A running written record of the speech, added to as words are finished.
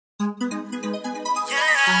Mellow,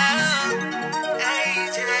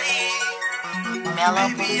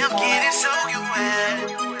 baby, I'm getting so wet.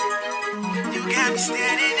 You got me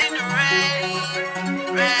standing in the rain.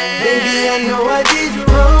 Baby, I know I did you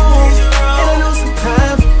wrong, and I know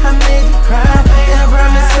sometimes I made you cry. And I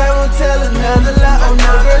promise I won't tell another lie. Oh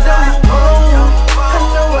no, girl, don't you own. I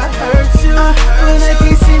know I hurt you, but I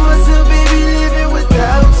can't see myself, baby, living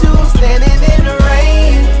without you. I'm standing in the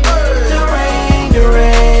rain, the rain, the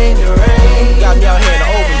rain, the rain. Got me out here in the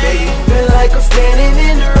open, baby. Feel like I'm standing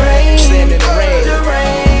in the rain, standing in the rain. The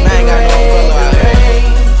rain, I ain't got no umbrella out here.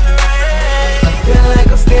 Feel like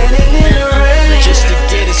I'm standing in the rain. Just to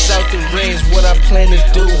get us out the rain's what I plan to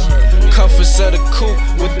do. Comforts of the coupe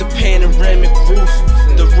with the panoramic roof.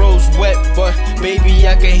 The road's wet, but baby,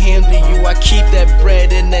 I can handle you. I keep that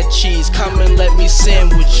bread and that cheese. Come and let me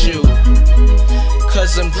sandwich you.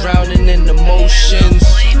 Cause I'm drowning in emotions.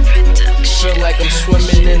 Feel like I'm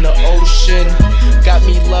swimming in the ocean. Got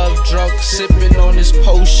me love drunk, sipping on this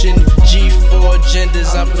potion. G4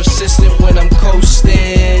 agendas, I'm persistent when I'm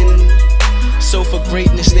coasting. So for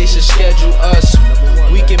greatness, they should schedule us.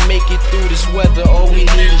 We can make it through this weather, all we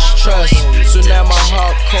need is trust. So now my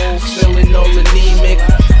heart cold, feeling all anemic.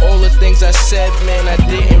 All the things I said, man, I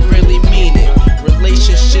didn't really mean it.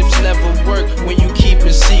 Relationships never work when you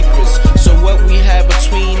keepin' secrets. So what we have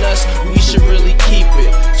between us, we should really keep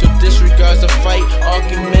it. So disregards the fight,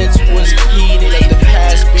 arguments was heated. Let the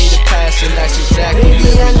past be the past, and that's exactly what we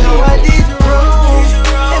Baby, I know I need. did you wrong,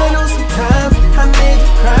 and I know sometimes I made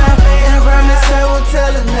you cry. And I promise I won't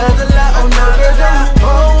tell another lie. Oh no, girl, don't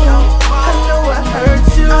you own. I know I hurt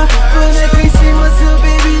you, but I can't see myself,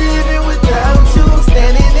 baby, living without you. I'm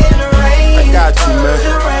standing in the rain. I got you, man.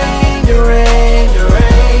 The rain, the rain, the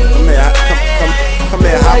rain. Come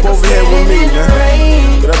here, hop over here with me,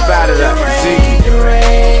 man. Get up out of that, ZEEKY. The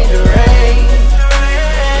rain, the rain.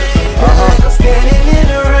 I'm standing in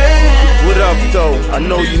the rain. What up, though? I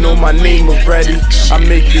know you know my name already. I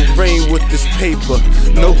make it rain with this paper,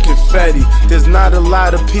 no confetti. There's not a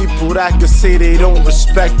lot of people that can say they don't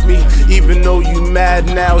respect me. Even though you mad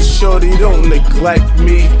now, sure they don't neglect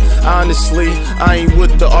me. Honestly, I ain't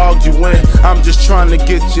with the arguing. I'm just trying to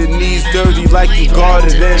get your knees dirty like you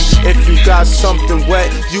guarded in. If you got something wet,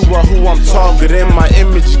 you are who I'm targeting. My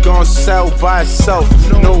image gon' sell by itself,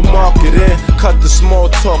 no marketing. Cut the small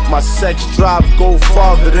talk, my sex drive go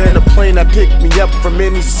farther than a plane that picked me up from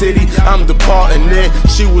any city. I'm departing in.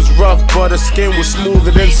 She was rough, but her skin was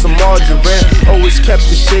smoother than some margarine. Always kept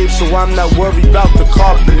it shaved, so I'm not worried about the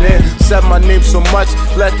carpet in. Said my name so much,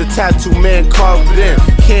 let the tattoo man carve it in.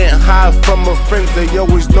 Can't hide from her friends, they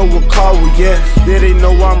always know what car we in. Yeah, they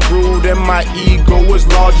know I'm rude and my ego is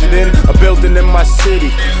larger than a building in my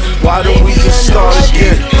city. Why don't we just start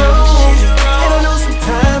again? And I know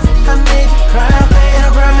sometimes I made you cry, and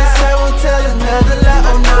I promise I won't tell another lie.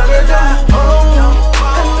 Oh no, girl, don't you own.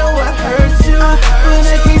 I know I hurt you, but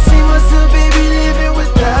I can't see myself, baby, living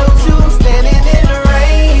without you. I'm standing in the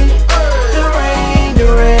rain, the rain, the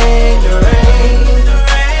rain, the rain.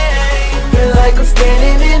 Feel like I'm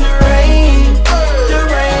standing in the rain, the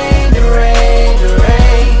rain, the rain, the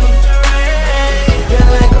rain. Feel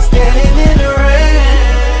like I'm standing in the rain.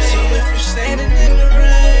 So if you're standing in the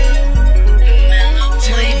rain,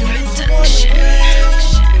 tell me who's the one to blame.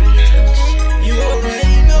 You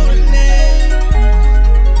already know the name.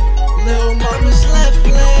 Little mama's left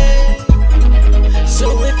leg. So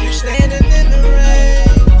if you're standing in the rain,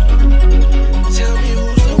 tell me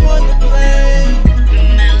who's the one to blame.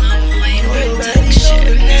 You already know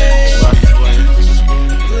the name.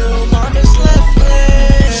 Little mama's left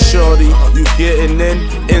leg. Shorty, you getting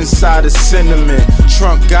inside of cinnamon.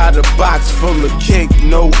 Trunk got a box full of cake,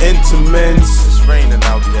 no intimates. It's raining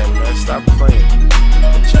out there, man. Stop playing.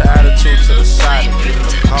 Put your attitude to the side and get in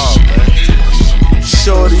the car, man.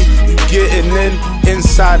 Shorty, you getting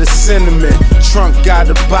inside of cinnamon. Trunk got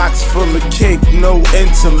a box full of cake, no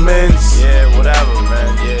intimates. Yeah, whatever,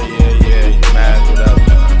 man. Yeah.